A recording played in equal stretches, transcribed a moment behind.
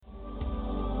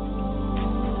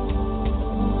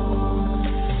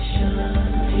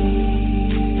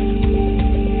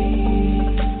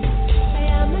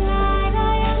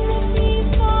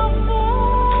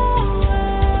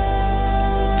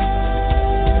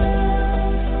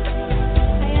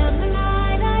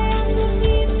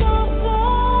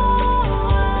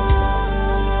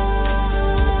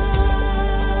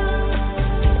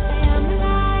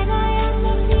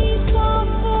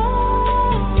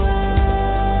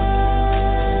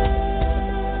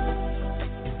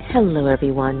Hello,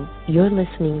 everyone. You're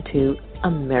listening to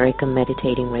America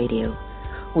Meditating Radio.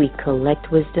 We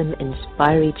collect wisdom,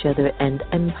 inspire each other, and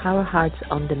empower hearts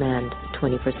on demand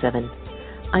 24/7.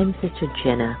 I'm Sister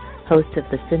Jenna, host of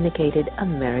the syndicated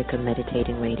America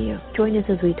Meditating Radio. Join us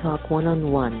as we talk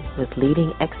one-on-one with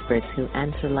leading experts who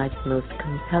answer life's most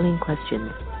compelling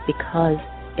questions. Because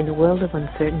in a world of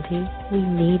uncertainty, we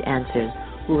need answers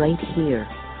right here,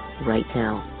 right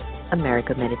now.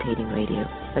 America Meditating Radio,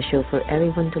 a show for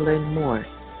everyone to learn more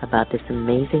about this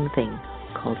amazing thing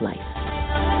called life.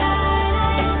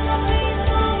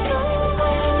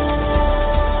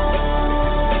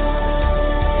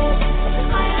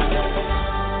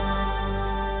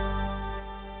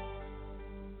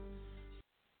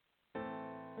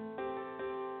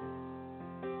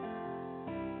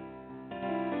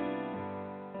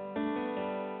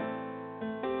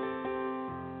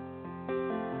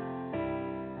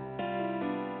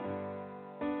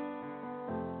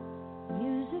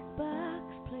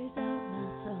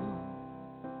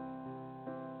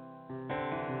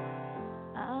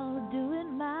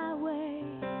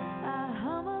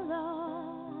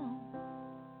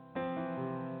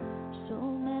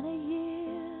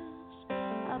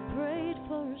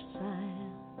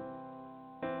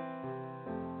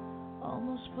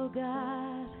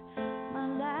 Forgot my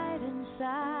light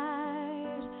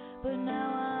inside, but now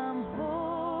I'm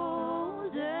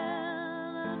holding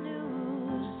a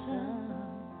new sun,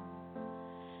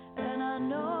 and I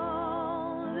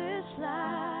know this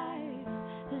life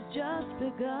has just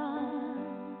begun.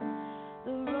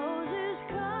 The rose is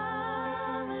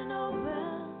coming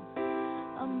open,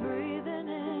 I'm breathing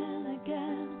in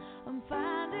again, I'm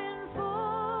finding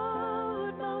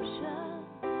forward motion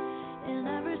in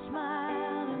every smile.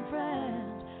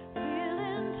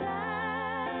 Feeling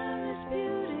timeless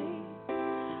beauty,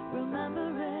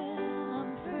 remembering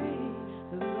I'm free.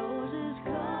 The rose is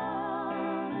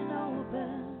coming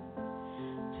open,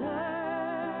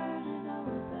 turning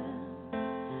open,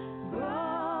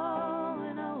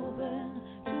 growing open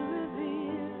to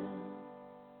reveal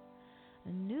a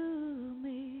new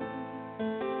me.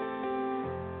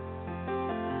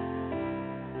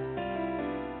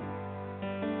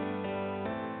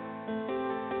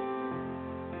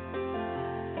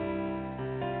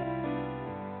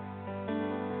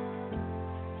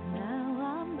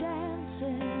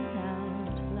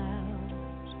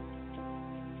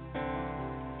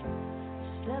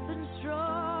 Stepping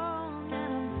strong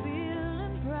and I'm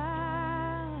feeling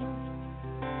proud.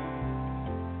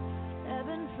 Ebb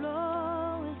and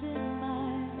flow is in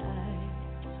my eyes.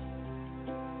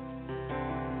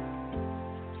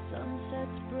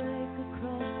 Sunsets break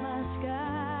across my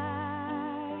skies,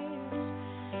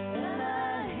 and I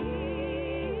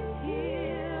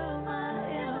hear my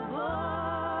inner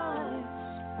voice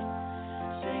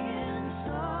singing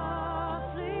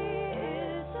softly,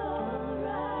 it's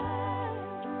alright.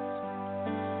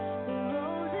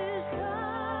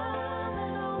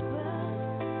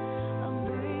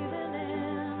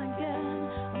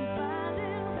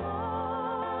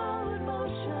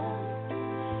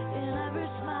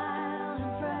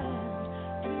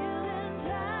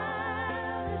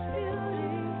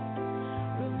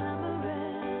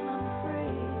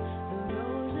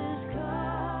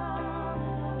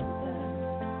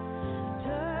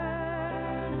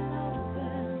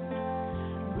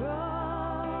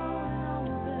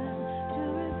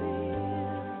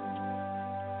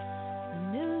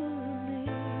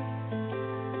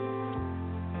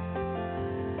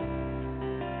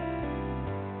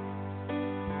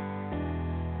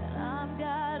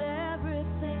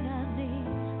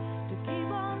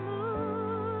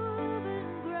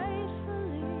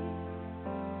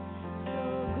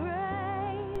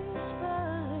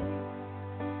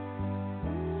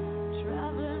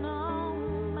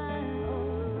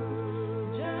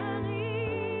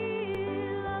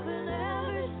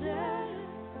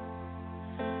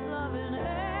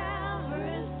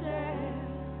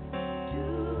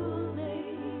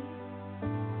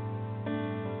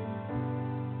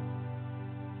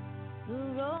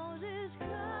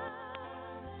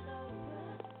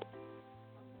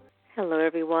 Hello,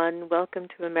 everyone. Welcome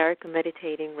to America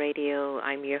Meditating Radio.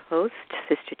 I'm your host,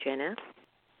 Sister Jenna.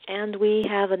 And we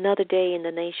have another day in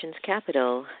the nation's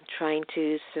capital trying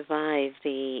to survive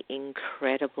the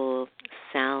incredible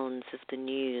sounds of the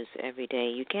news every day.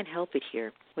 You can't help it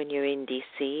here. When you're in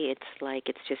D.C., it's like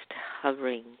it's just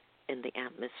hovering in the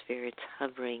atmosphere. It's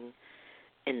hovering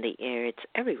in the air. It's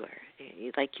everywhere.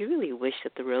 Like you really wish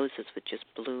that the roses would just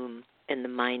bloom in the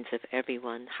minds of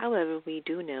everyone. However, we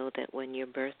do know that when you're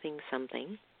birthing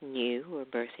something new or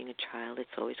birthing a child, it's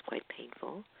always quite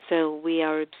painful. So we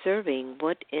are observing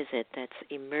what is it that's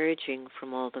emerging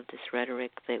from all of this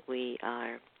rhetoric that we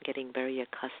are getting very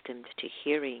accustomed to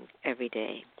hearing every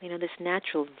day. This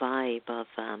natural vibe of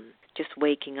just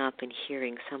waking up and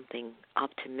hearing something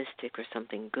optimistic or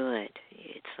something good.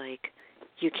 It's like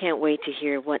you can't wait to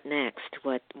hear what next,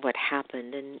 what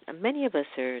happened. And many of us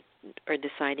are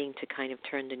deciding to kind of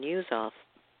turn the news off.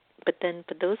 But then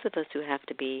for those of us who have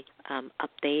to be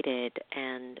updated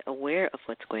and aware of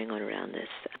what's going on around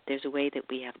us, there's a way that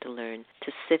we have to learn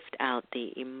to sift out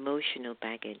the emotional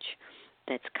baggage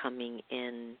that's coming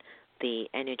in the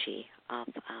energy of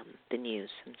the news.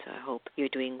 And so I hope you're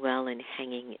doing well and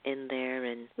hanging in there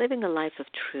and living a life of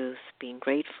truth, being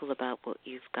grateful about what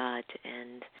you've got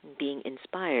and being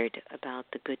inspired about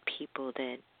the good people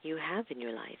that you have in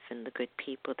your life and the good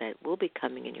people that will be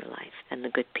coming in your life and the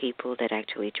good people that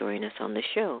actually join us on the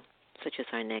show, such as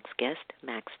our next guest,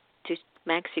 Max.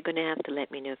 Max, you're going to have to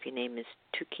let me know if your name is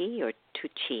Tucci or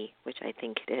Tucci, which I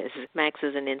think it is. Max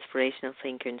is an inspirational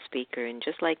thinker and speaker, and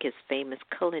just like his famous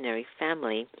culinary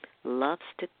family, loves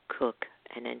to cook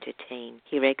and entertain.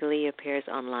 He regularly appears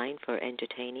online for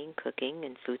entertaining, cooking,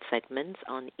 and food segments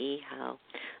on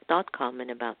ehow.com and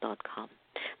about.com.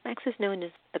 Max is known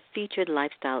as a featured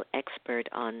lifestyle expert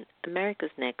on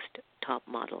America's Next Top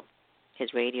Model.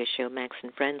 His radio show, Max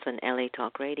and Friends on LA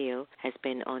Talk Radio, has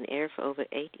been on air for over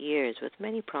 8 years with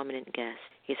many prominent guests.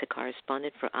 He's a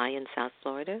correspondent for in South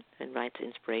Florida and writes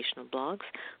inspirational blogs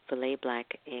for Lay Black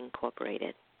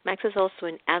Incorporated. Max is also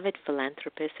an avid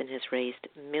philanthropist and has raised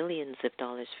millions of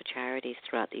dollars for charities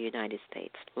throughout the United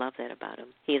States. Love that about him.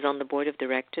 He is on the board of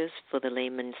directors for the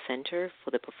Lehman Center for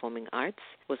the Performing Arts,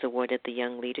 was awarded the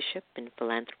Young Leadership and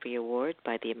Philanthropy Award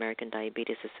by the American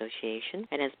Diabetes Association,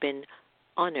 and has been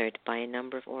honored by a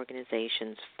number of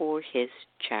organizations for his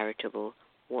charitable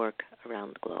work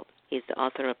around the globe. He's the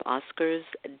author of Oscar's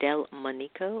Del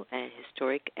Monico, a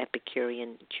historic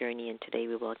Epicurean journey, and today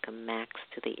we welcome Max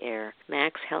to the air.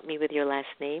 Max, help me with your last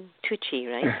name. Tucci,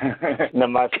 right?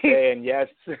 Namaste, and yes,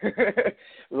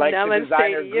 like Namaste the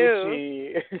designer to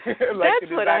you. Gucci.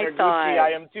 That's what I thought. Gucci,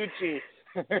 I am Tucci.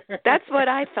 That's what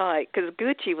I thought, because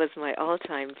Gucci was my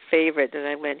all-time favorite, and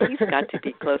I went, he's got to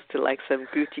be close to like some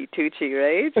Gucci Tucci,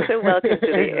 right? So welcome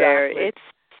to the air. It's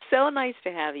so nice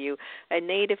to have you, a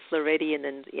native Floridian,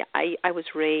 and I was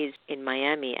raised in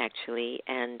Miami, actually,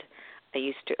 and I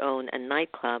used to own a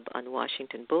nightclub on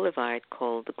Washington Boulevard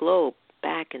called The Globe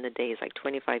back in the days, like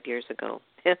 25 years ago.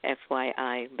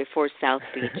 FYI, before South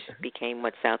Beach became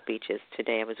what South Beach is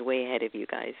today. I was way ahead of you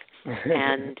guys.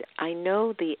 And I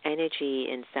know the energy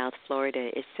in South Florida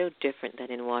is so different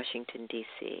than in Washington,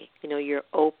 D.C. You're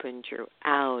open, you're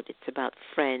out, it's about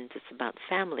friends, it's about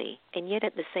family. And yet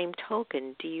at the same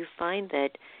token, do you find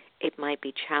that it might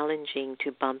be challenging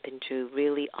to bump into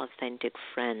really authentic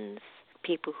friends,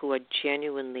 people who are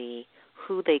genuinely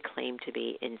who they claim to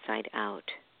be inside out?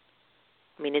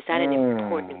 I mean, is that an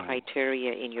important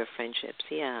criteria in your friendships?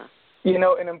 Yeah.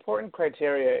 An important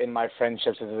criteria in my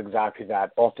friendships is exactly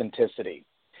that, authenticity.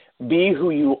 Be who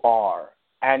you are.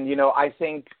 And, I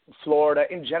think Florida,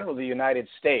 in general, the United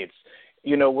States,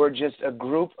 we're just a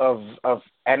group of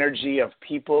energy, of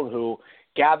people who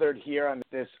gathered here on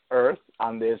this earth,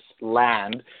 on this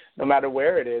land, no matter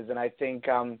where it is. And I think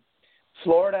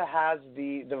Florida has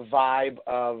the vibe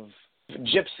of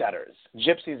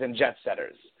gypsies and jet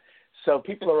setters. So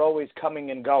people are always coming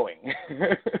and going.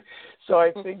 So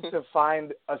I think to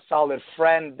find a solid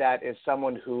friend that is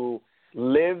someone who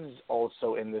lives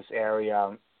also in this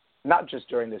area, not just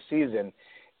during the season,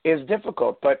 is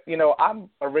difficult. But, I'm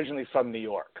originally from New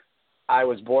York. I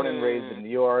was born and raised in New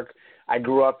York. I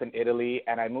grew up in Italy,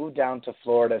 and I moved down to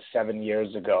Florida 7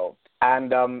 years ago.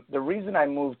 And the reason I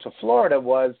moved to Florida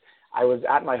was I was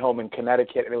at my home in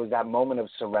Connecticut, and it was that moment of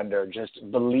surrender, just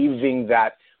believing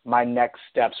that my next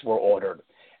steps were ordered.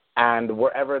 And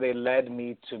wherever they led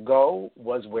me to go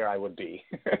was where I would be.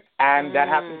 And that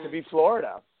happened to be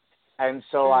Florida. And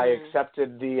so I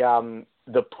accepted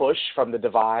the push from the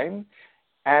divine,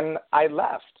 and I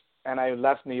left. And I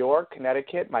left New York,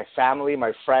 Connecticut, my family,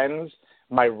 my friends,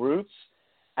 my roots,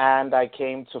 and I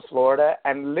came to Florida.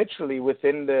 And literally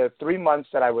within the 3 months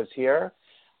that I was here,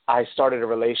 I started a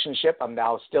relationship. I'm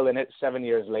now still in it 7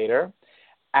 years later.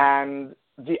 And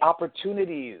the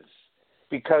opportunities,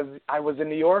 because I was a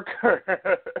New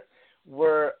Yorker,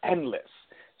 were endless.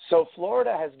 So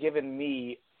Florida has given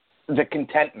me the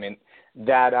contentment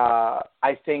that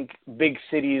I think big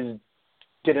cities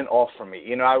didn't offer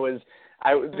me. I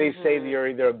They say that you're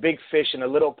either a big fish in a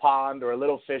little pond or a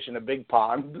little fish in a big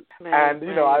pond. Right, And,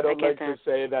 I don't like that. to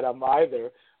say that I'm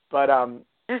either. But,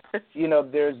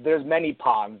 there's many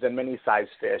ponds and many size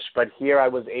fish. But here I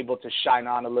was able to shine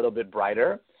on a little bit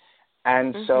brighter.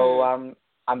 And so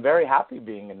I'm very happy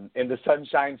being in the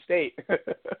Sunshine State.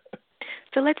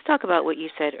 So let's talk about what you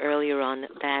said earlier on,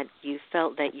 that you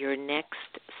felt that your next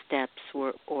steps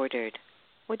were ordered.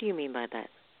 What do you mean by that?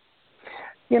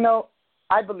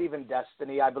 I believe in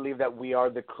destiny. I believe that we are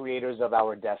the creators of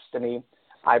our destiny.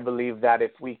 I believe that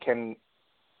if we can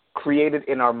create it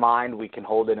in our mind, we can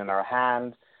hold it in our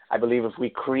hand. I believe if we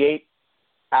create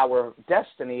our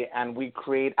destiny and we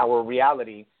create our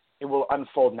reality, it will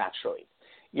unfold naturally.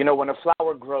 When a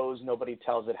flower grows, nobody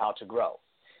tells it how to grow.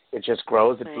 It just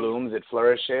grows, it blooms, it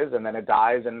flourishes, and then it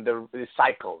dies, and it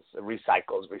recycles.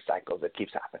 It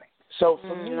keeps happening. So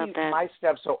for me, my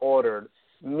steps are ordered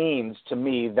means to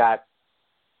me that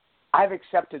I've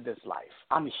accepted this life.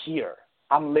 I'm here.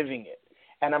 I'm living it.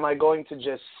 And am I going to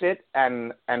just sit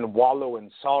and wallow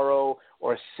in sorrow,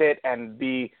 or sit and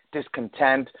be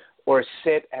discontent, or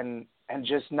sit and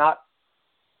just not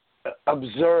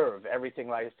observe everything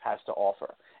life has to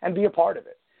offer and be a part of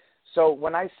it? So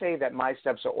when I say that my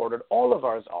steps are ordered, all of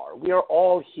ours are. We are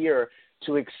all here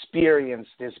to experience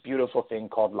this beautiful thing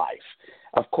called life.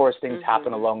 Of course, things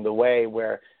happen along the way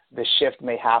where the shift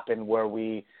may happen, where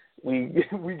we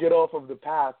get off of the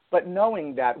path, but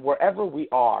knowing that wherever we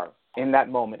are in that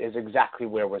moment is exactly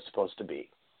where we're supposed to be.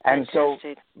 And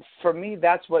Fantastic. So for me,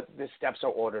 that's what the steps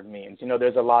are ordered means.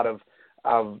 There's a lot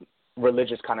of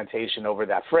religious connotation over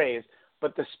that phrase,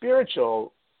 but the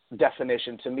spiritual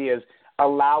definition to me is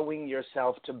allowing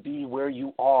yourself to be where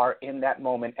you are in that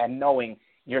moment and knowing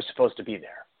you're supposed to be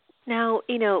there. Now,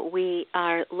 we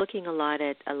are looking a lot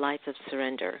at a life of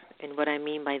surrender. And what I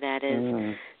mean by that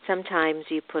is sometimes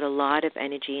you put a lot of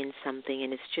energy in something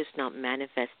and it's just not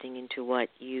manifesting into what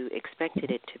you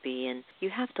expected it to be. And you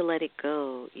have to let it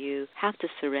go. You have to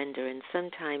surrender. And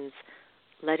sometimes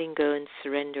letting go and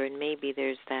surrender, and maybe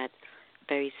there's that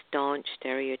very staunch,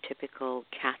 stereotypical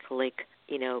Catholic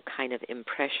kind of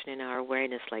impression in our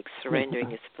awareness, like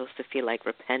surrendering is supposed to feel like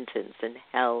repentance and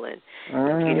hell, and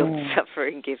if you don't suffer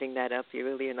in giving that up, you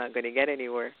really are not going to get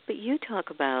anywhere. But you talk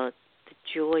about the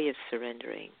joy of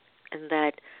surrendering, and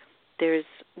that there's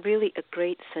really a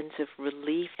great sense of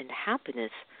relief and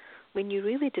happiness when you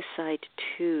really decide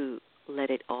to let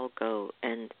it all go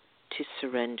and to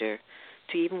surrender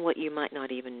to even what you might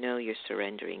not even know you're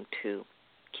surrendering to.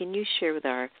 Can you share with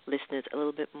our listeners a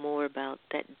little bit more about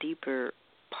that deeper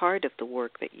part of the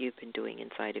work that you've been doing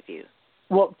inside of you?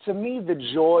 Well, to me, the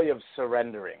joy of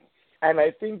surrendering, and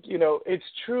I think, it's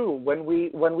true, when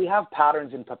we have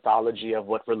patterns in pathology of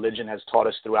what religion has taught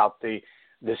us throughout the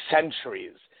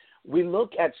centuries, we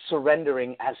look at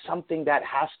surrendering as something that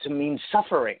has to mean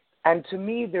suffering. And to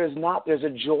me, there's a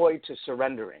joy to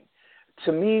surrendering.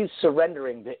 To me,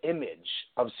 surrendering, the image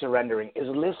of surrendering, is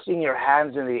lifting your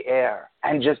hands in the air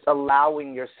and just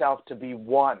allowing yourself to be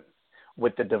one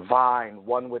with the divine,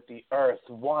 one with the earth,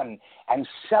 one, and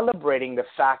celebrating the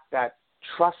fact that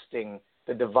trusting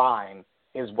the divine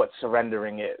is what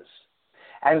surrendering is.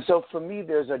 And so for me,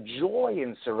 there's a joy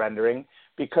in surrendering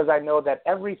because I know that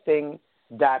everything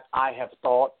that I have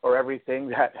thought or everything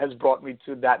that has brought me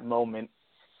to that moment,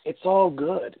 it's all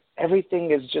good. Everything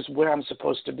is just where I'm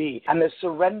supposed to be. And the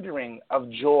surrendering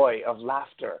of joy, of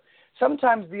laughter.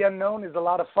 Sometimes the unknown is a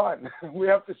lot of fun. We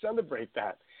have to celebrate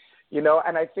that.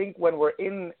 And I think when we're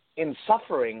in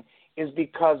suffering is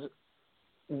because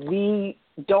we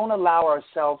don't allow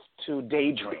ourselves to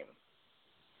daydream.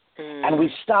 And we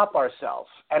stop ourselves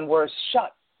and we're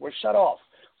shut off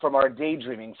from our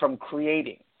daydreaming, from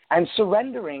creating. And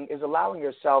surrendering is allowing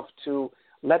yourself to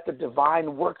let the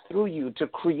divine work through you to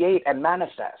create and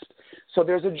manifest. So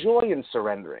there's a joy in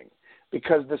surrendering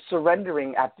because the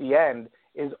surrendering at the end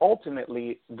is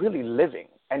ultimately really living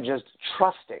and just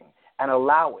trusting and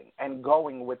allowing and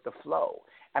going with the flow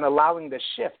and allowing the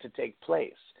shift to take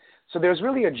place. So there's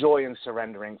really a joy in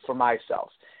surrendering for myself.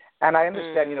 And I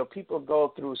understand, people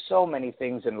go through so many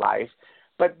things in life,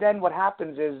 but then what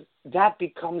happens is that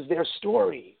becomes their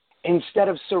story. Instead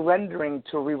of surrendering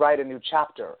to rewrite a new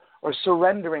chapter or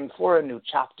surrendering for a new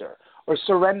chapter or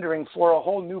surrendering for a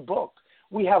whole new book,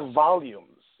 we have volumes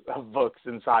of books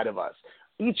inside of us.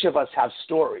 Each of us have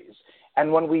stories.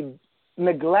 And when we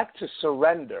neglect to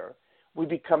surrender, we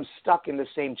become stuck in the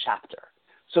same chapter.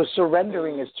 So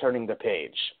surrendering is turning the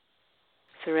page.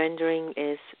 Surrendering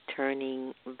is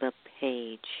turning the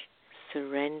page.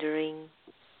 Surrendering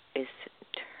is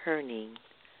turning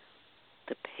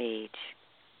the page.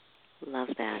 Love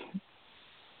that.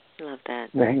 Love that.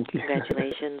 Thank you.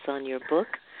 Congratulations on your book,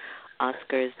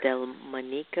 Oscars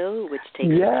Delmonico, which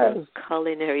takes Yes. us on a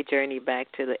culinary journey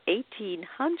back to the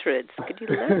 1800s. Could you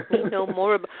let me know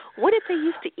more about what did they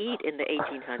used to eat in the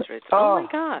 1800s? Oh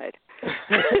my God.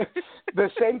 The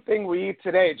same thing we eat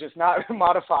today, just not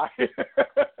modified.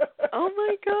 Oh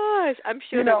my gosh! I'm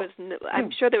sure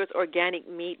there was organic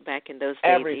meat back in those days.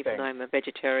 Everything. Even though I'm a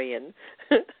vegetarian.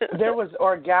 There was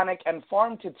organic, and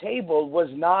farm to table was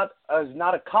not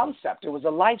a concept. It was a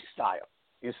lifestyle.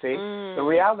 You see, the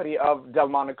reality of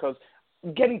Delmonico's.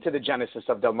 Getting to the genesis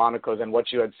of Delmonico's and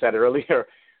what you had said earlier,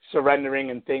 surrendering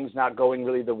and things not going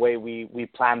really the way we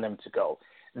planned them to go.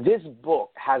 This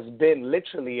book has been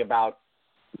literally about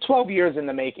 12 years in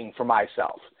the making for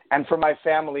myself, and for my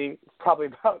family, probably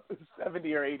about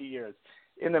 70 or 80 years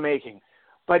in the making.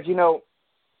 But,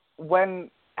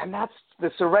 that's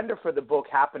the surrender for the book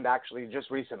happened actually just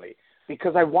recently,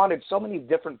 because I wanted so many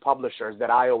different publishers that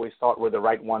I always thought were the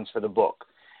right ones for the book.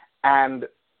 And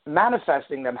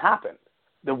manifesting them happened.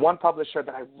 The one publisher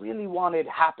that I really wanted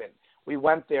happened. We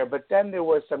went there, but then there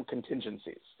were some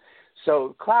contingencies.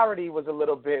 So clarity was a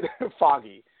little bit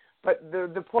foggy. But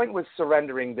the point with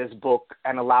surrendering this book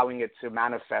and allowing it to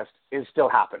manifest is still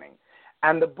happening.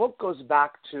 And the book goes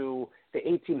back to the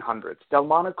 1800s.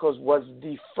 Delmonico's was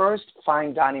the first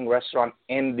fine dining restaurant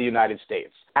in the United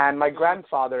States. And my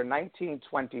grandfather, in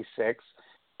 1926,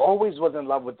 always was in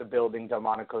love with the building,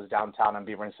 Delmonico's downtown on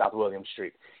Beaver and South William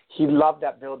Street. He loved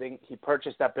that building. He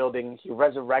purchased that building. He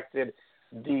resurrected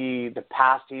the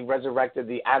past. He resurrected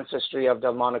the ancestry of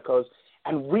Delmonico's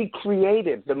and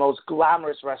recreated the most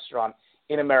glamorous restaurant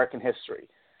in American history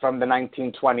from the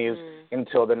 1920s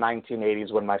until the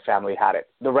 1980s when my family had it.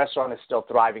 The restaurant is still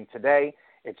thriving today.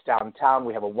 It's downtown.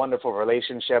 We have a wonderful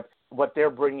relationship. What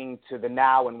they're bringing to the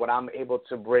now and what I'm able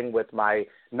to bring with my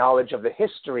knowledge of the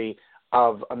history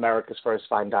of America's first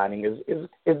fine dining is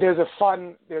there's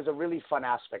a really fun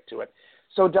aspect to it.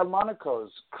 So Delmonico's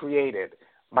created,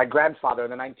 my grandfather in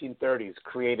the 1930s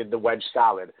created the wedge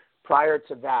salad. Prior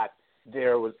to that,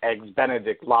 there was Eggs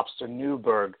Benedict, Lobster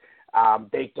Newburgh,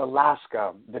 Baked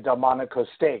Alaska, the Delmonico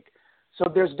steak. So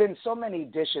there's been so many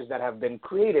dishes that have been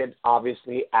created,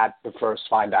 obviously, at the first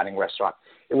fine dining restaurant.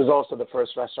 It was also the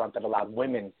first restaurant that allowed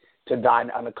women to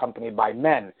dine unaccompanied by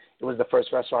men. It was the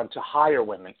first restaurant to hire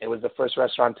women. It was the first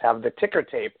restaurant to have the ticker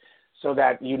tape so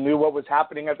that you knew what was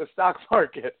happening at the stock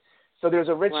market. So there's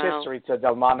a rich history to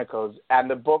Delmonico's. And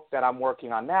the book that I'm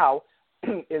working on now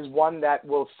is one that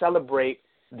will celebrate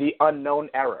the unknown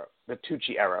era, the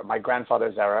Tucci era, my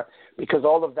grandfather's era, because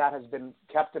all of that has been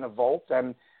kept in a vault,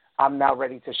 and I'm now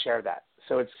ready to share that.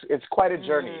 So it's quite a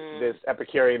journey, this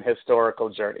Epicurean historical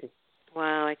journey.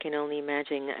 Wow, I can only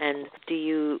imagine. And do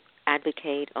you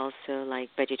advocate also like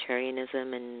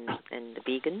vegetarianism and the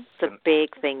vegan? It's a big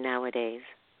thing nowadays.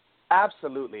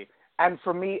 Absolutely. And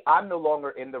for me, I'm no longer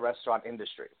in the restaurant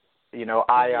industry.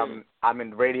 I'm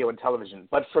in radio and television.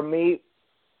 But for me,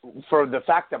 for the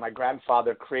fact that my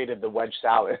grandfather created the wedge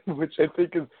salad, which I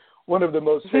think is one of the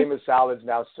most famous salads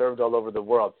now served all over the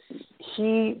world,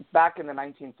 he, back in the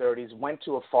 1930s, went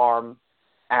to a farm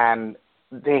and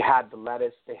they had the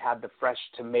lettuce, they had the fresh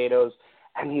tomatoes,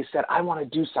 and he said, I want to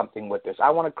do something with this.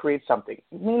 I want to create something.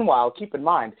 Meanwhile, keep in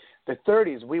mind, the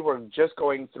 30s, we were just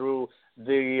going through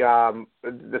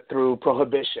through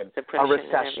prohibition, a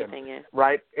recession,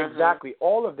 right? Exactly.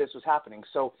 All of this was happening.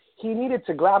 So he needed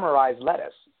to glamorize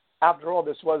lettuce. After all,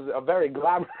 this was a very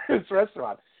glamorous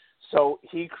restaurant. So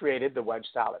he created the wedge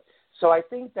salad. So I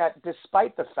think that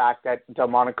despite the fact that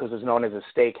Delmonico's is known as a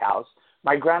steakhouse,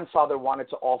 my grandfather wanted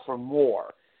to offer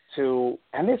more to,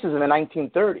 and this is in the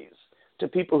 1930s, to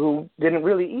people who didn't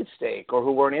really eat steak or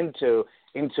who weren't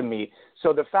into meat.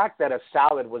 So the fact that a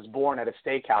salad was born at a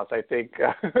steakhouse, I think,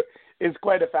 is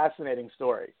quite a fascinating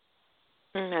story.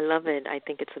 I love it. I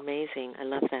think it's amazing. I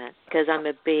love that because I'm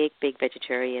a big, big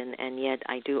vegetarian, and yet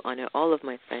I do honor all of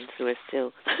my friends who are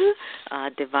still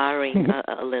devouring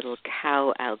a little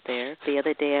cow out there. The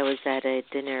other day I was at a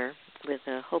dinner with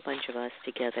a whole bunch of us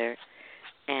together,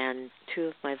 and two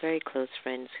of my very close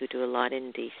friends who do a lot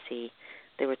in D.C.,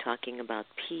 they were talking about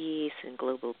peace and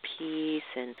global peace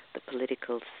and the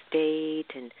political state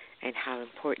and how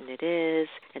important it is.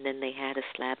 And then they had a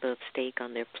slab of steak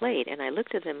on their plate. And I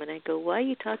looked at them and I go, why are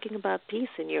you talking about peace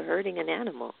and you're hurting an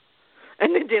animal?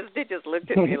 And they just looked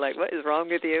at me like, what is wrong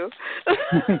with you?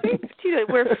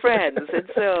 We're friends. And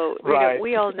so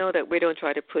we all know that we don't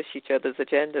try to push each other's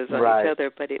agendas on each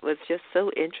other. But it was just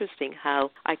so interesting how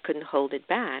I couldn't hold it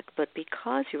back. But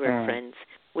because you were friends,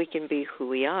 we can be who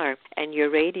we are. And your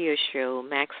radio show,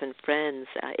 Max and Friends,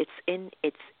 it's in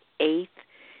its 8th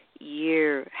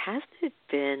year. Hasn't it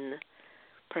been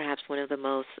perhaps one of the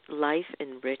most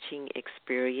life-enriching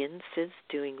experiences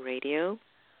doing radio?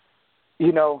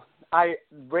 You know,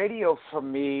 radio for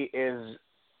me is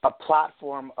a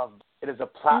platform of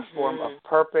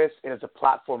purpose. It is a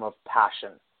platform of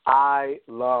passion. I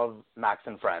love Max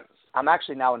and Friends. I'm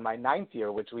actually now in my 9th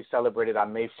year, which we celebrated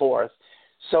on May 4th.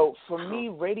 So for me,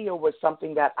 radio was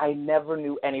something that I never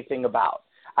knew anything about.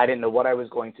 I didn't know what I was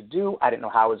going to do. I didn't know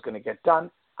how it was going to get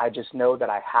done. I just know that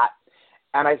I had.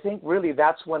 And I think really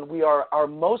that's when we are our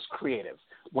most creative,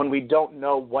 when we don't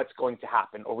know what's going to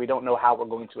happen or we don't know how we're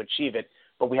going to achieve it,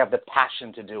 but we have the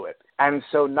passion to do it. And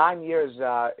so 9 years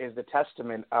is the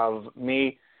testament of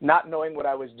me not knowing what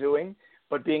I was doing,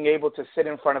 but being able to sit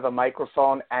in front of a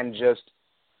microphone and just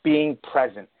being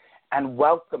present and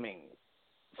welcoming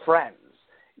friends.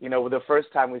 You know, the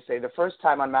first time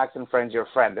on Max and Friends, you're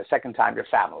a friend. The second time, you're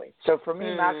family. So for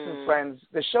me, Max and Friends,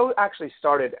 the show actually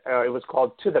started, it was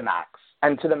called To the Max.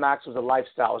 And To the Max was a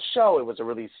lifestyle show. It was a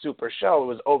really super show. It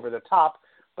was over the top.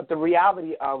 But the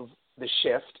reality of the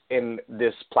shift in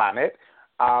this planet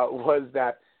was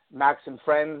that Max and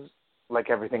Friends, like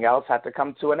everything else, had to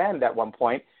come to an end at one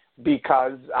point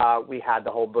because we had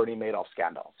the whole Bernie Madoff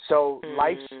scandal. So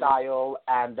lifestyle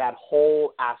and that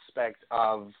whole aspect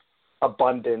of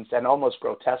abundance and almost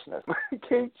grotesqueness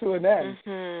came to an end.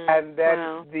 And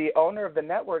then the owner of the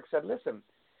network said, listen,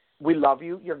 we love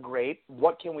you. You're great.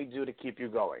 What can we do to keep you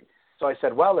going? So I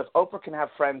said, well, if Oprah can have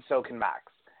friends, so can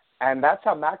Max. And that's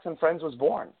how Max and Friends was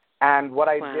born. And what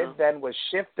I did then was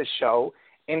shift the show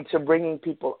into bringing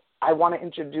people. I want to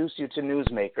introduce you to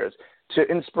newsmakers, to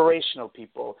inspirational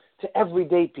people, to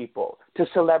everyday people, to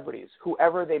celebrities,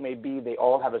 whoever they may be. They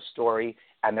all have a story,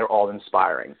 and they're all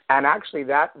inspiring. And actually,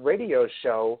 that radio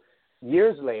show,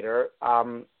 years later,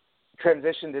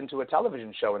 transitioned into a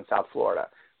television show in South Florida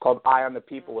called Eye on the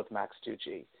People with Max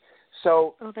Tucci.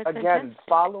 So, again,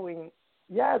 following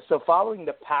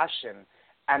the passion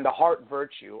and the heart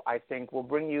virtue, I think, will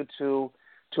bring you to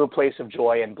a place of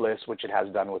joy and bliss, which it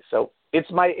has done with. So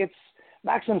it's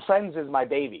Max and Friends is my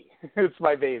baby. It's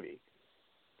my baby.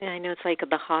 Yeah, I know it's like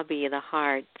the hobby, the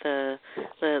heart, the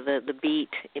beat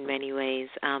in many ways.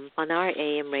 On our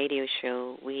AM radio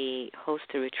show, we host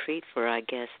a retreat for our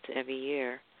guests every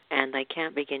year. And I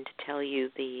can't begin to tell you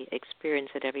the experience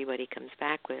that everybody comes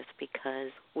back with because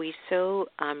we so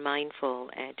are mindful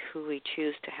at who we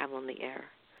choose to have on the air.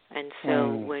 And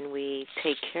so when we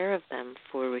take care of them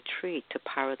for a retreat to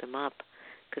power them up,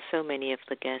 because so many of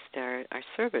the guests are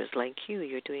servers like you.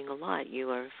 You're doing a lot. You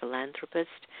are a philanthropist.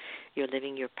 You're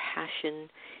living your passion.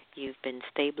 You've been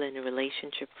stable in a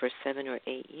relationship for 7 or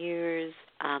 8 years.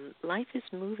 Life is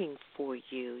moving for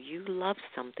you. You love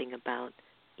something about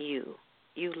you.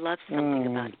 You love something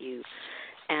about you.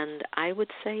 And I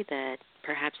would say that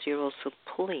perhaps you're also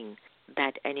pulling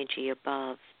that energy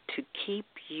above to keep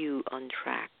you on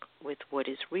track with what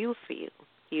is real for you.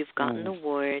 You've gotten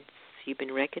awards. You've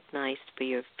been recognized for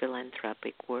your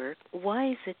philanthropic work.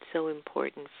 Why is it so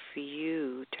important for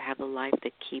you to have a life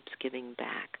that keeps giving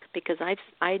back? Because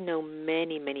I know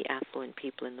many, many affluent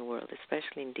people in the world,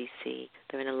 especially in D.C.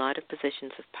 They're in a lot of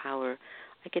positions of power.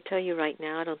 I can tell you right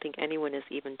now, I don't think anyone has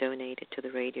even donated to the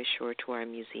radio show or to our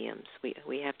museums.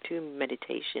 We have 2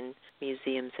 meditation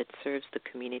museums that serves the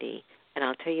community. And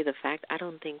I'll tell you the fact, I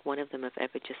don't think one of them have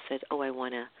ever just said, I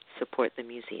want to support the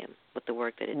museum with the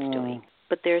work that it's doing.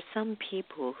 But there are some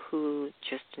people who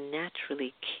just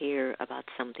naturally care about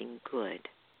something good.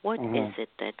 What is it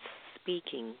that's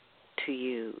speaking to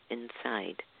you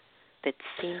inside that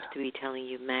seems to be telling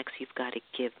you, Max, you've got to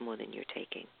give more than you're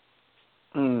taking?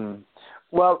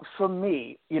 Well, for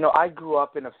me, I grew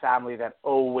up in a family that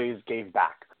always gave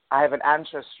back. I have an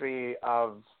ancestry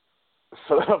of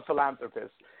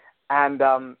philanthropists. And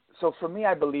so for me,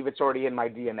 I believe it's already in my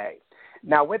DNA.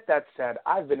 Now, with that said,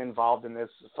 I've been involved in this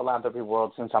philanthropy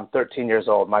world since I'm 13 years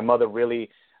old. My mother really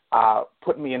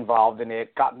put me involved in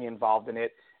it, got me involved in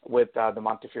it with the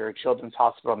Montefiore Children's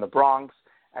Hospital in the Bronx.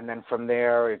 And then from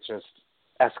there, it just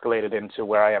escalated into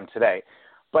where I am today.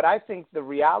 But I think the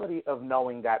reality of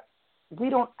knowing that we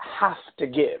don't have to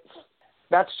give,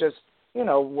 that's just,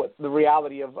 what the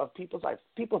reality of people's lives.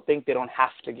 People think they don't have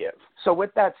to give. So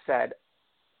with that said,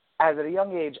 as at a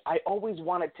young age, I always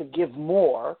wanted to give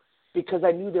more because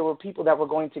I knew there were people that were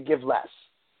going to give less.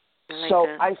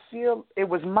 I feel it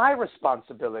was my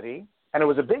responsibility, and it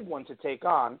was a big one to take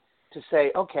on, to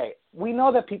say, okay, we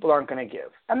know that people aren't going to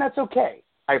give, and that's okay.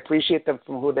 I appreciate them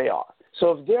for who they are.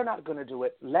 So if they're not going to do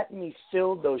it, let me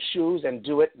fill those shoes and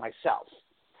do it myself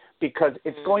because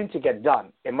it's going to get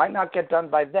done. It might not get done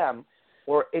by them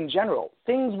or in general.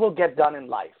 Things will get done in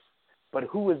life, but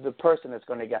who is the person that's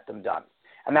going to get them done?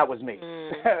 And that was me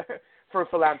for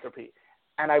philanthropy.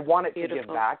 and I wanted to give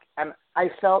Beautiful. back. And I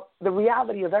felt the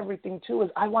reality of everything, too, is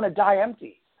I want to die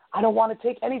empty. I don't want to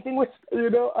take anything with,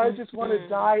 I just want to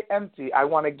die empty. I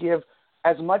want to give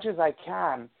as much as I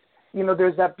can.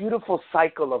 There's that beautiful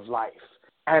cycle of life.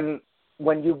 And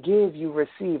when you give, you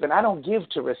receive. And I don't give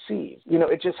to receive.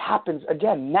 It just happens,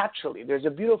 again, naturally. There's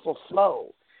a beautiful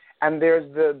flow. And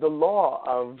there's the law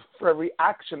of, for every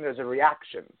action, there's a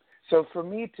reaction. So for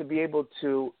me to be able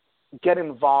to get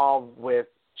involved with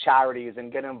charities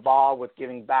and get involved with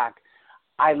giving back,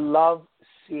 I love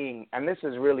seeing, and this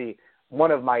is really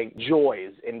one of my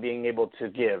joys in being able to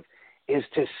give, is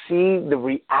to see the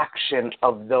reaction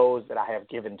of those that I have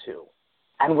given to.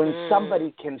 And when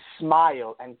somebody can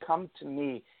smile and come to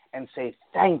me and say,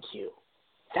 thank you,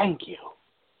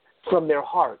 from their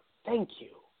heart, thank you,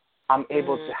 I'm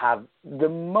able to have the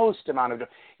most amount of,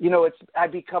 I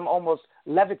become almost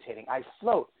levitating. I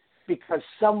float because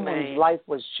someone's life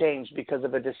was changed because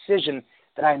of a decision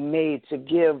that I made to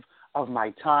give of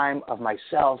my time, of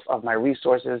myself, of my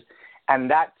resources. And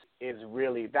that is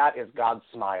God's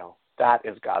smile. That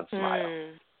is God's smile.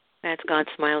 That's God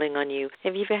smiling on you.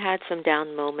 Have you ever had some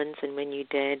down moments, and when you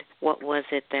did, what was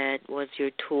it that was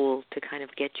your tool to kind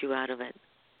of get you out of it?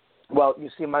 Well, you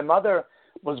see, my mother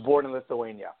was born in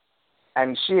Lithuania,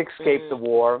 and she escaped the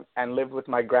war and lived with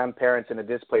my grandparents in a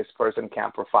displaced person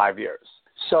camp for 5 years.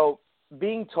 So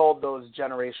being told those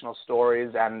generational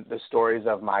stories and the stories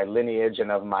of my lineage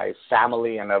and of my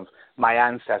family and of my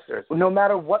ancestors, no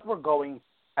matter what we're going,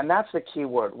 and that's the key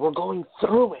word, we're going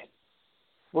through it.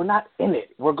 We're not in it.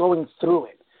 We're going through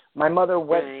it. My mother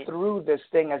went through this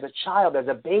thing as a child, as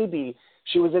a baby.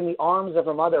 She was in the arms of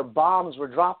her mother. Bombs were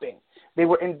dropping. They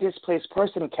were in displaced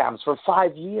person camps for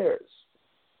 5 years.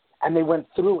 And they went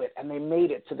through it, and they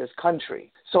made it to this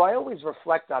country. So I always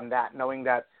reflect on that, knowing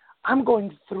that I'm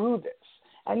going through this.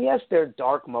 And yes, there are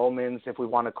dark moments, if we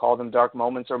want to call them dark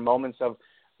moments, or moments of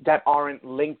that aren't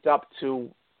linked up to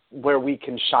where we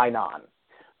can shine on.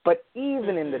 But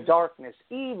even in the darkness,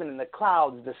 even in the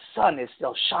clouds, the sun is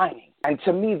still shining. And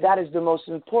to me, that is the most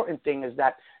important thing, is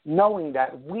that knowing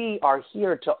that we are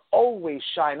here to always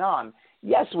shine on.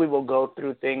 Yes, we will go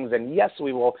through things, and yes,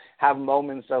 we will have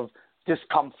moments of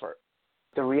discomfort.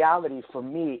 The reality for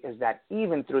me is that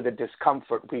even through the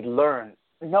discomfort, we learn.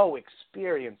 No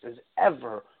experience is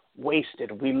ever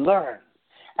wasted. We learn.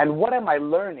 And what am I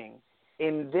learning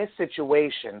in this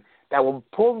situation that will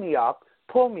pull me up,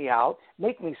 pull me out,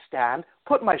 make me stand,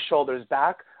 put my shoulders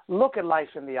back, look at life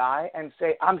in the eye, and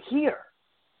say, I'm here.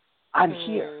 I'm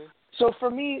here. So for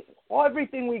me,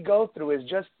 everything we go through is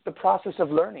just the process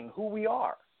of learning who we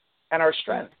are and our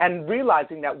strength, and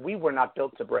realizing that we were not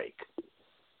built to break.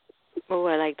 Oh,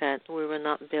 I like that. We were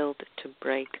not built to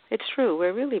break. It's true.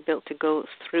 We're really built to go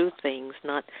through things,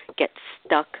 not get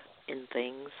stuck in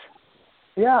things.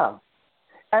 Yeah.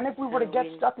 And if we were to get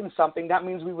stuck in something, that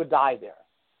means we would die there.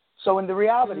 So in the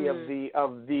reality of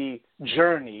the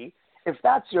journey, if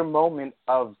that's your moment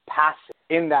of passing,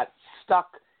 in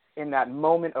that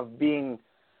moment of being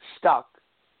stuck,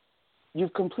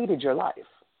 you've completed your life.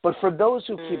 But for those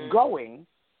who keep going,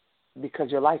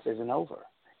 because your life isn't over,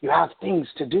 you have things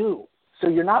to do. So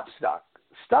you're not stuck.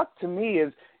 Stuck to me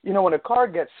is, when a car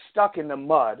gets stuck in the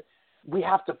mud, we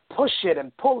have to push it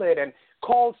and pull it and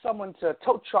call someone to a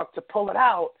tow truck to pull it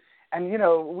out. And,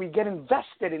 we get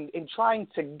invested in trying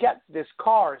to get this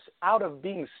car out of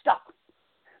being stuck.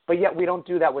 But yet we don't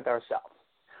do that with ourselves.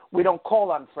 We don't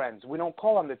call on friends. We don't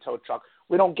call on the tow truck.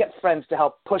 We don't get friends to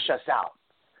help push us out.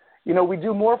 We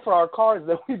do more for our cars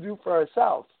than we do for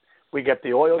ourselves. We get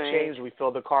the oil changed. We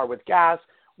fill the car with gas.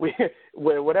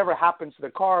 Whatever happens to the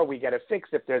car, we get it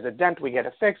fixed. If there's a dent, we get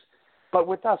it fixed. But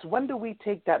with us, when do we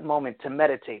take that moment to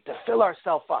meditate, to fill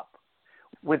ourselves up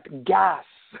with gas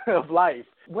of life?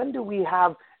 When do we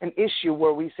have an issue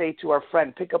where we say to our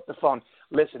friend, pick up the phone,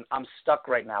 listen, I'm stuck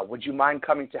right now. Would you mind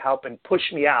coming to help and push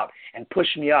me out and push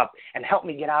me up and help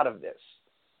me get out of this?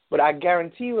 But I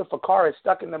guarantee you, if a car is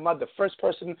stuck in the mud, the first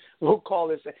person will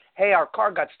call and say, hey, our car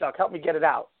got stuck. Help me get it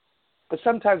out. But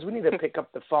sometimes we need to pick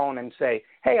up the phone and say,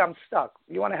 hey, I'm stuck.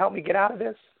 You want to help me get out of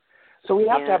this? So we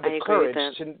have to have the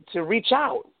courage to reach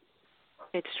out.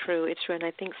 It's true. It's true. And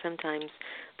I think sometimes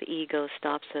the ego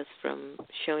stops us from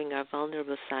showing our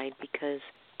vulnerable side, because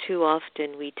too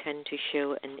often we tend to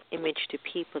show an image to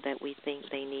people that we think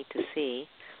they need to see,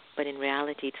 but in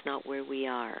reality it's not where we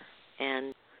are.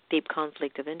 And deep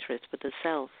conflict of interest with the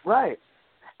self. Right.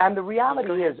 And the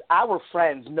reality is our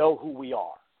friends know who we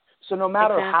are. So no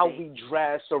matter how we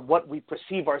dress or what we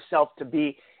perceive ourselves to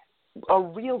be, a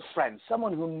real friend,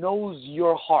 someone who knows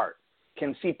your heart,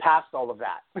 can see past all of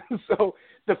that. So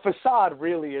the facade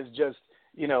really is just,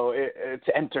 to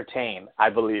entertain, I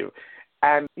believe.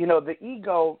 And, the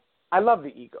ego, I love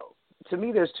the ego. To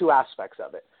me, there's two aspects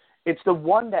of it. It's the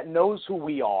one that knows who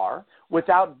we are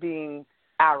without being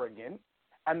arrogant,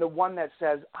 and the one that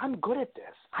says, I'm good at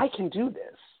this. I can do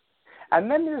this. And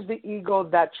then there's the ego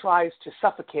that tries to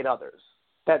suffocate others,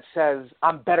 that says,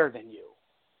 I'm better than you.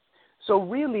 So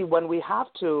really, when we have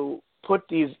to put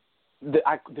the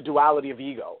duality of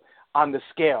ego on the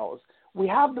scales, we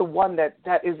have the one that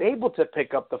is able to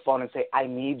pick up the phone and say, I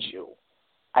need you.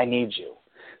 I need you.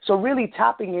 So really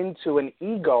tapping into an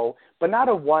ego, but not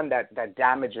a one that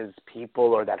damages people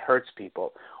or that hurts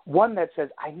people, one that says,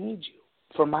 I need you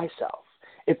for myself.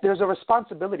 If there's a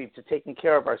responsibility to taking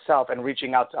care of ourselves and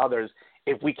reaching out to others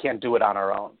if we can't do it on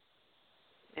our own.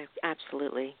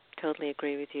 Absolutely. Totally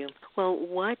agree with you. Well,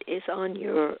 what is on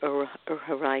your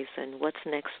horizon? What's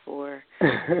next for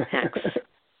Max?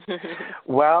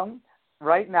 Well,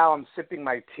 right now I'm sipping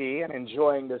my tea and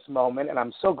enjoying this moment, and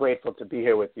I'm so grateful to be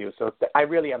here with you. So I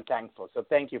really am thankful. So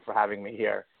thank you for having me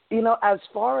here. As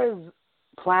far as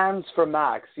plans for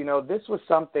Max, this was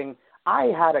something I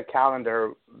had a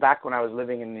calendar back when I was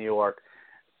living in New York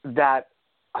that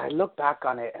I look back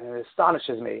on it and it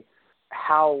astonishes me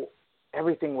how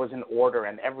everything was in order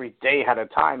and every day had a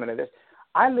time. And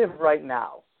I live right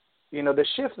now. The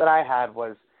shift that I had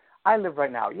was I live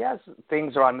right now. Yes,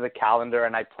 things are on the calendar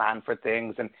and I plan for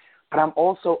things, but I'm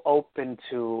also open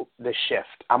to the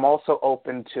shift. I'm also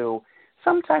open to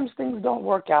sometimes things don't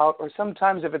work out, or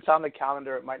sometimes if it's on the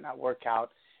calendar, it might not work out,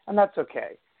 and that's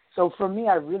okay. So for me,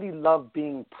 I really love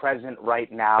being present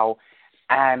right now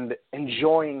and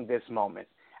enjoying this moment.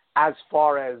 As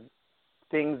far as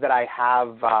things that I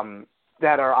have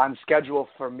that are on schedule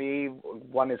for me,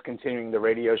 one is continuing the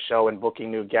radio show and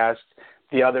booking new guests.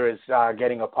 The other is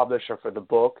getting a publisher for the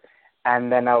book.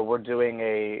 And then we're doing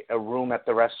a room at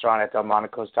the restaurant at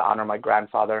Delmonico's to honor my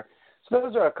grandfather. So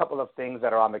those are a couple of things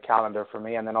that are on the calendar for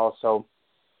me. And then also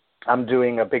I'm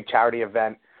doing a big charity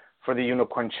event for the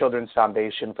Unicorn Children's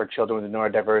Foundation for children with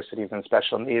neurodiversities and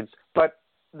special needs. But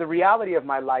the reality of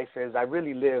my life is I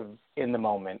really live in the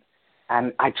moment,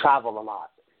 and I travel a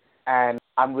lot. And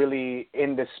I'm really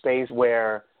in this space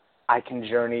where I can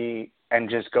journey and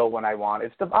just go when I want.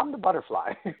 I'm the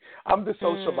butterfly. I'm the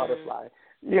social butterfly.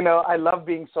 I love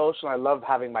being social. I love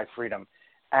having my freedom.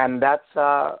 And that's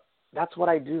what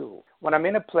I do. When I'm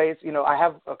in a place, I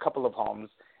have a couple of homes.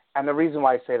 And the reason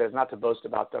why I say that is not to boast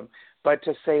about them, but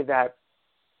to say that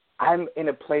I'm in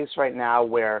a place right now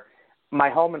where my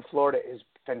home in Florida is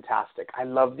fantastic. I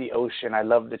love the ocean. I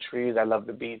love the trees. I love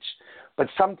the beach. But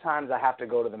sometimes I have to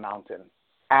go to the mountain.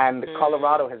 And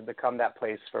Colorado has become that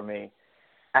place for me.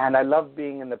 And I love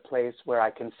being in the place where I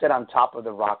can sit on top of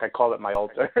the rock. I call it my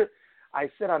altar. I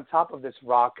sit on top of this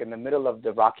rock in the middle of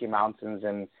the Rocky Mountains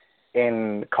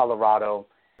in Colorado,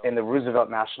 in the Roosevelt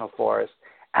National Forest.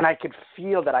 And I could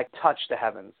feel that I touched the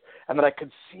heavens and that I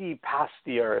could see past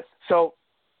the earth. So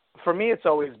for me, it's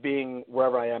always being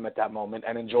wherever I am at that moment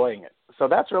and enjoying it. So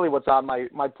that's really what's on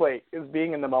my plate, is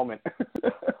being in the moment.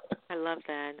 I love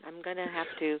that. I'm going to have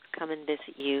to come and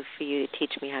visit you for you to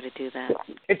teach me how to do that.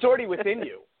 It's already within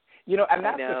you. And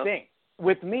that's the thing.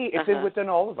 With me, it's within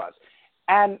all of us.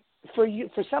 And for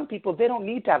some people, they don't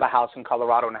need to have a house in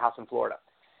Colorado and a house in Florida.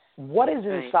 What is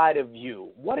inside of you?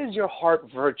 What is your heart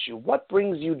virtue? What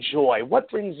brings you joy? What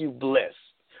brings you bliss?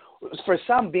 For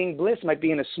some, being bliss might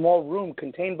be in a small room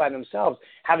contained by themselves,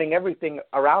 having everything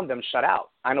around them shut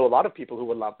out. I know a lot of people who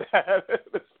would love that,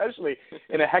 especially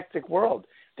in a hectic world.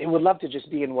 They would love to just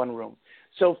be in one room.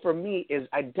 So for me, is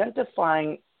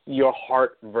identifying your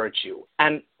heart virtue.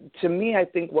 And to me, I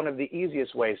think one of the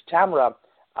easiest ways, Tamara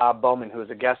Bowman, who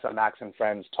is a guest on Max and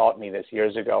Friends, taught me this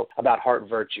years ago about heart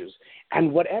virtues.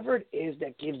 And whatever it is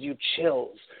that gives you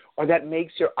chills or that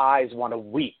makes your eyes want to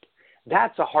weep,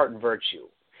 that's a heart virtue.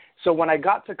 So when I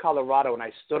got to Colorado and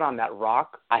I stood on that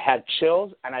rock, I had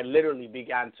chills and I literally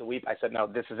began to weep. I said, no,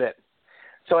 this is it.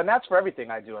 So, and that's for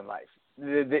everything I do in life.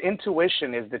 The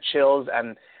intuition is the chills,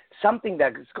 and something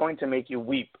that is going to make you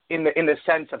weep in the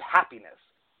sense of happiness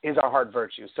is our heart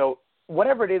virtue. So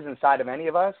whatever it is inside of any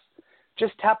of us,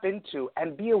 just tap into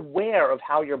and be aware of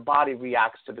how your body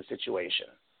reacts to the situation.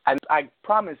 And I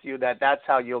promise you that that's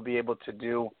how you'll be able to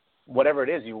do whatever it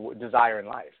is you desire in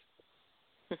life.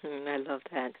 I love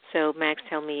that. So, Max,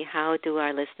 tell me, how do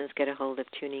our listeners get a hold of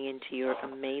tuning into your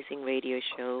amazing radio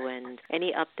show, and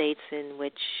any updates in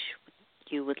which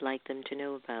you would like them to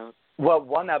know about? Well,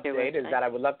 one update is that I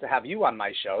would love to have you on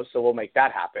my show, so we'll make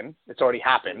that happen. It's already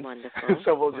happened. Wonderful.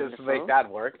 So we'll just make that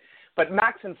work. But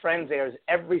Max and Friends airs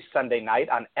every Sunday night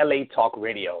on LA Talk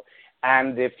Radio.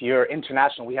 And if you're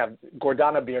international, we have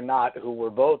Gordana Biernat, who we're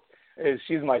both,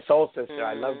 she's my soul sister.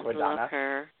 I love Gordana. Love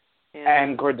her. Yeah.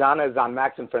 And Gordana is on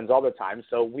Max and Friends all the time.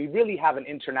 So we really have an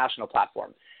international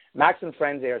platform. Max and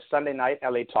Friends airs Sunday night,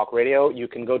 LA Talk Radio. You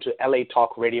can go to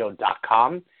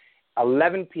latalkradio.com,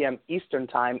 11 p.m. Eastern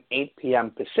Time, 8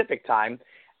 p.m. Pacific Time.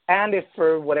 And if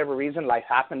for whatever reason life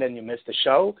happened and you missed the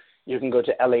show, you can go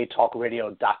to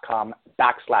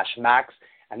latalkradio.com/Max.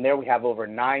 And there we have over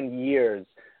 9 years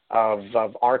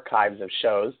of archives of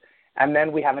shows. And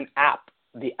then we have an app.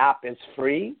 The app is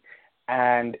free,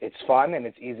 and it's fun, and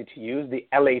it's easy to use, the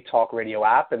LA Talk Radio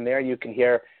app. And there you can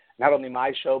hear not only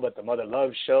my show, but the Mother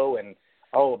Love Show and,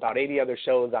 about 80 other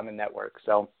shows on the network.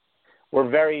 So we're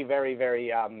very, very,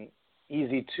 very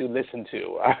easy to listen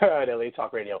to at LA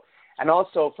Talk Radio. And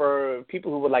also for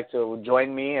people who would like to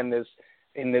join me in this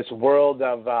world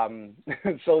of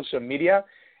social media,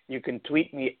 you can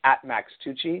tweet me at Max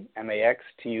Tucci,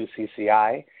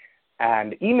 MAXTUCCI,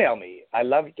 and email me. I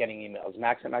love getting emails,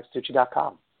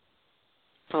 max@maxtucci.com.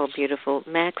 Oh, beautiful.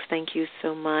 Max, thank you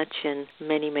so much, and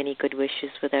many, many good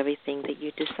wishes with everything that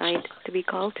you decide to be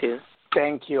called to.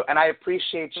 Thank you, and I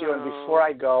appreciate you. And before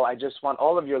I go, I just want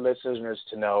all of your listeners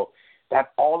to know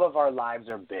that all of our lives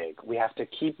are big. We have to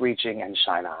keep reaching and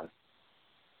shine on.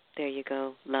 There you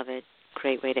go. Love it.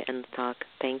 Great way to end the talk.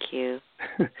 Thank you.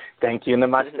 Thank you.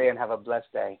 Namaste, and have a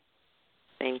blessed day.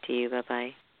 Same to you.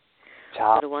 Bye-bye.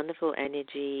 Ciao. What a wonderful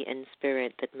energy and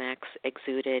spirit that Max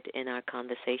exuded in our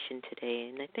conversation today.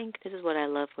 And I think this is what I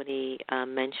love when he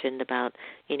mentioned about,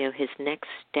 his next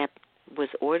step was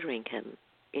ordering him.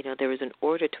 There was an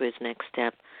order to his next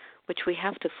step, which we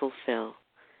have to fulfill.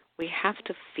 We have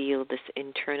to feel this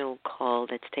internal call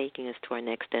that's taking us to our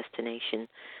next destination,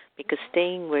 because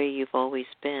staying where you've always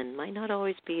been might not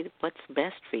always be what's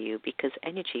best for you, because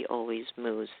energy always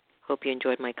moves. Hope you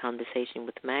enjoyed my conversation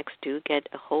with Max. Do get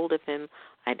a hold of him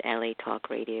at LA Talk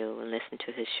Radio and listen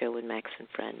to his show with Max and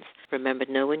Friends. Remember,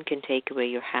 no one can take away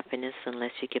your happiness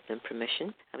unless you give them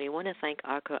permission. And we want to thank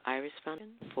Arco Iris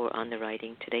Foundation for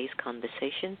underwriting today's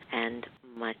conversation and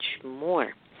much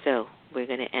more. So we're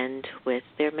going to end with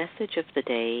their message of the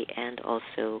day and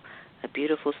also a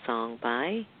beautiful song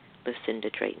by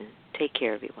Lucinda Drayton. Take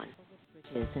care, everyone.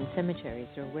 Bridges and cemeteries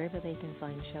or wherever they can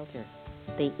find shelter.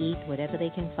 They eat whatever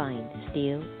they can find,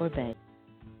 steal or beg.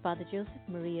 Father Joseph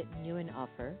Maria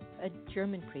Neuenhofer, a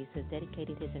German priest, has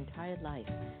dedicated his entire life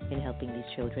in helping these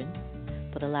children.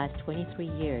 For the last 23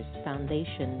 years,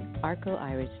 Foundation Arco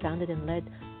Iris, founded and led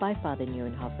by Father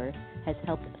Neuenhofer, has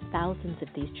helped thousands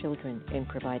of these children in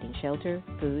providing shelter,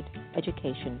 food,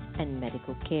 education, and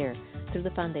medical care through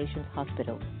the Foundation's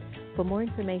hospitals. For more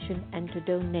information and to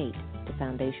donate to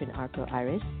Foundation Arco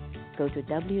Iris, go to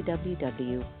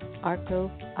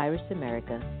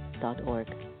www.arcoirisamerica.org.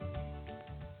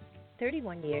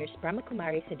 31 years, Brahma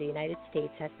Kumaris in the United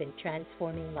States has been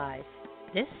transforming lives.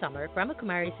 This summer, Brahma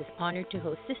Kumaris is honored to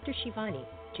host Sister Shivani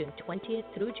June 20th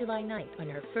through July 9th on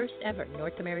her first ever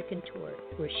North American tour,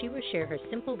 where she will share her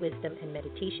simple wisdom and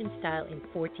meditation style in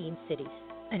 14 cities.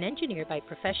 An engineer by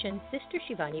profession, Sister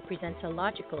Shivani presents a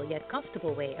logical yet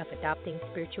comfortable way of adopting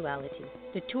spirituality.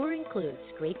 The tour includes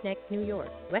Great Neck, New York,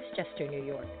 Westchester, New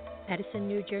York, Edison,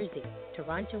 New Jersey,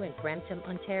 Toronto and Brampton,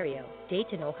 Ontario,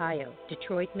 Dayton, Ohio,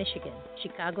 Detroit, Michigan,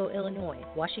 Chicago, Illinois,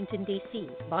 Washington, D.C.,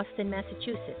 Boston,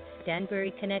 Massachusetts,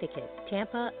 Danbury, Connecticut,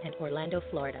 Tampa, and Orlando,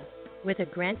 Florida. With a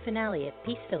grand finale at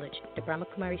Peace Village, the Brahma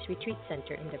Kumaris Retreat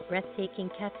Center in the breathtaking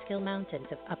Catskill Mountains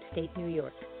of upstate New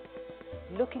York.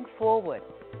 Looking forward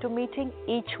to meeting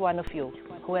each one of you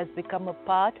who has become a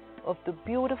part of the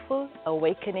beautiful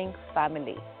Awakening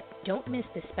family. Don't miss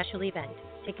this special event.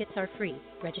 Tickets are free.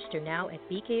 Register now at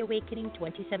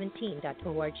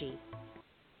bkawakening2017.org.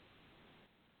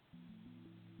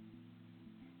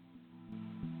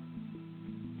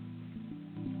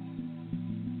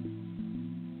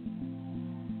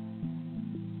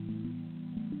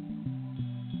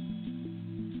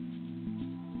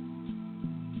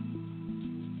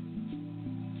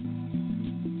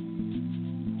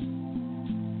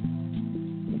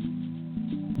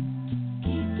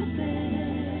 Keep the faith.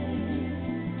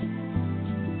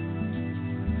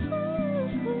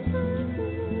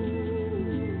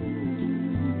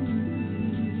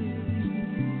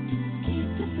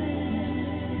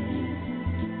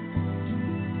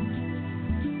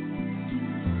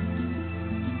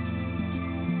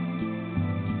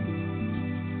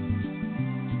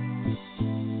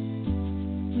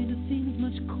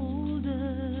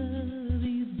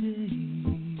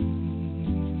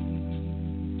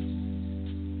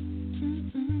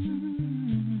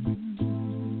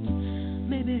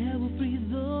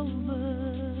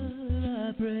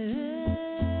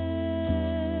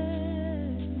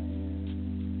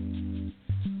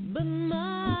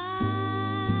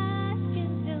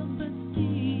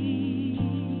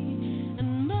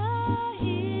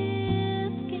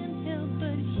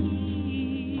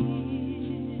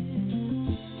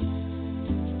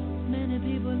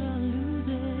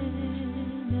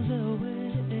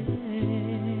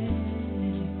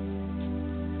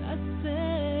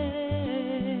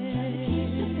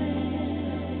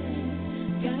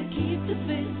 keep the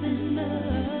faith in love.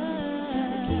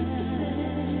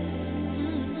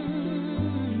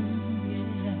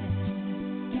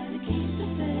 Gotta keep the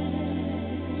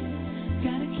faith.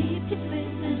 Gotta keep your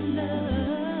faith in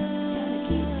love. Gotta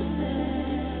keep the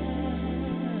faith.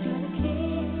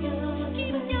 Gotta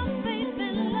keep your faith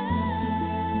in love.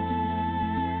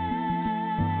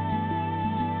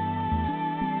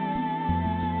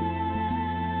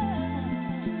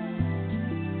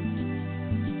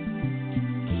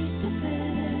 Keep the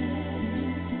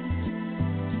faith.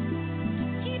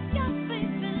 Keep your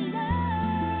faith in love.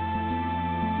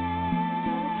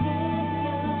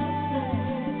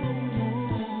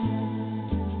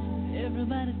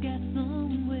 Everybody's got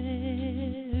somewhere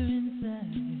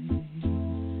inside.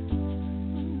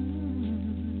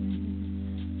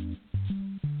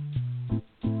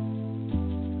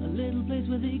 A little place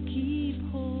where they keep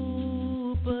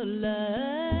hope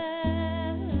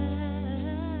alive.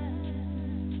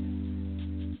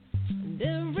 And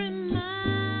every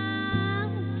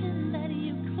mountain that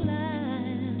you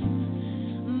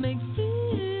climb makes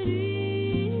it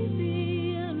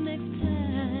easier next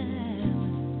time.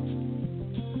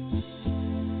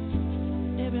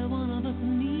 Every one of us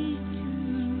needs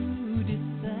to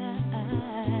decide.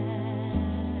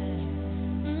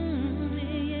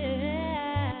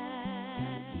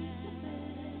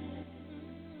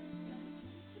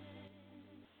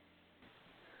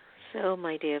 So,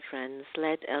 my dear friends,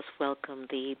 let us welcome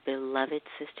the beloved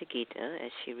Sister Gita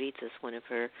as she reads us one of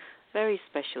her very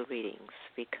special readings,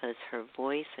 because her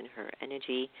voice and her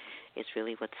energy is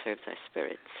really what serves our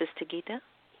spirit. Sister Gita?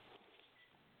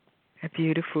 A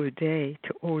beautiful day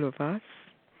to all of us.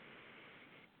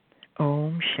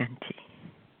 Om Shanti.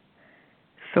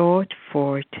 Thought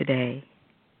for today.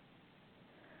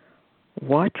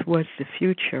 What was the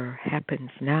future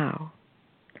happens now.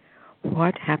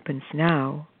 What happens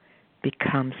now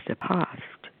becomes the past.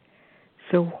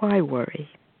 So why worry?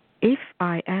 If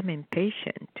I am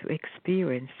impatient to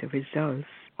experience the results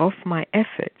of my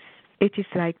efforts, it is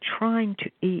like trying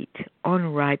to eat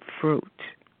unripe fruit.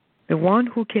 The one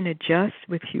who can adjust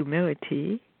with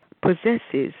humility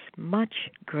possesses much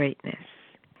greatness.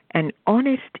 An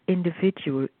honest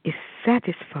individual is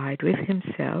satisfied with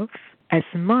himself as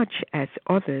much as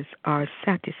others are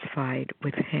satisfied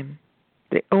with him.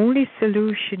 The only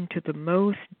solution to the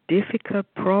most difficult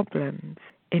problems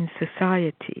in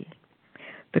society,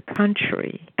 the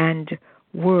country, and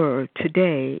world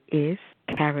today is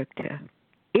character.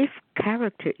 If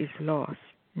character is lost,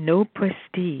 no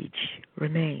prestige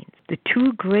remains. The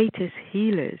two greatest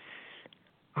healers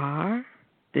are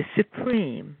the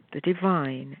Supreme, the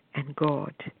Divine, and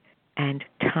God, and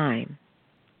time.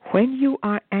 When you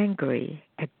are angry,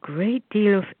 a great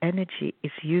deal of energy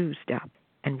is used up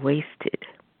and wasted.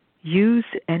 Use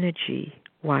energy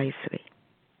wisely.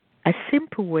 A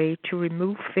simple way to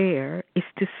remove fear is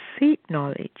to seek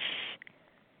knowledge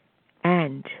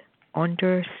and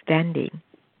understanding.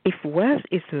 If wealth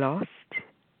is lost,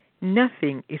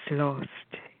 nothing is lost.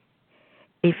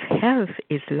 If health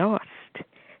is lost,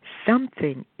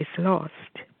 something is lost.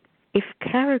 If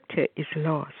character is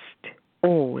lost,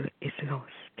 all is lost.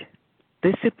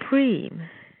 The Supreme,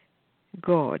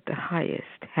 God the highest,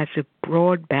 has a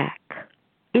broad back.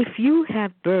 If you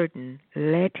have burden,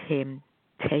 let him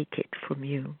take it from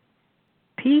you.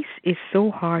 Peace is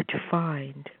so hard to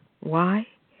find. Why?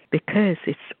 Because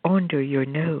it's under your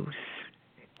nose.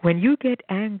 When you get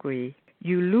angry,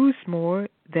 you lose more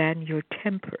than your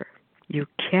temper. You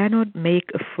cannot make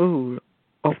a fool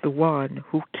of the one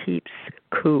who keeps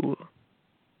cool.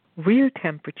 Real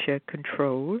temperature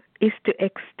control is to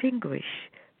extinguish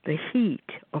the heat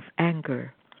of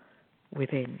anger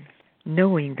within,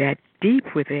 knowing that deep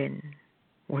within,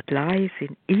 what lies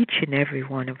in each and every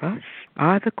one of us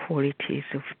are the qualities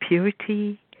of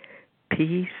purity,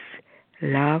 peace,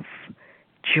 love,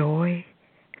 joy.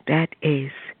 That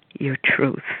is your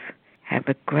truth. Have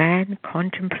a grand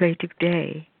contemplative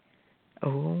day.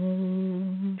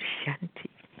 Om Shanti.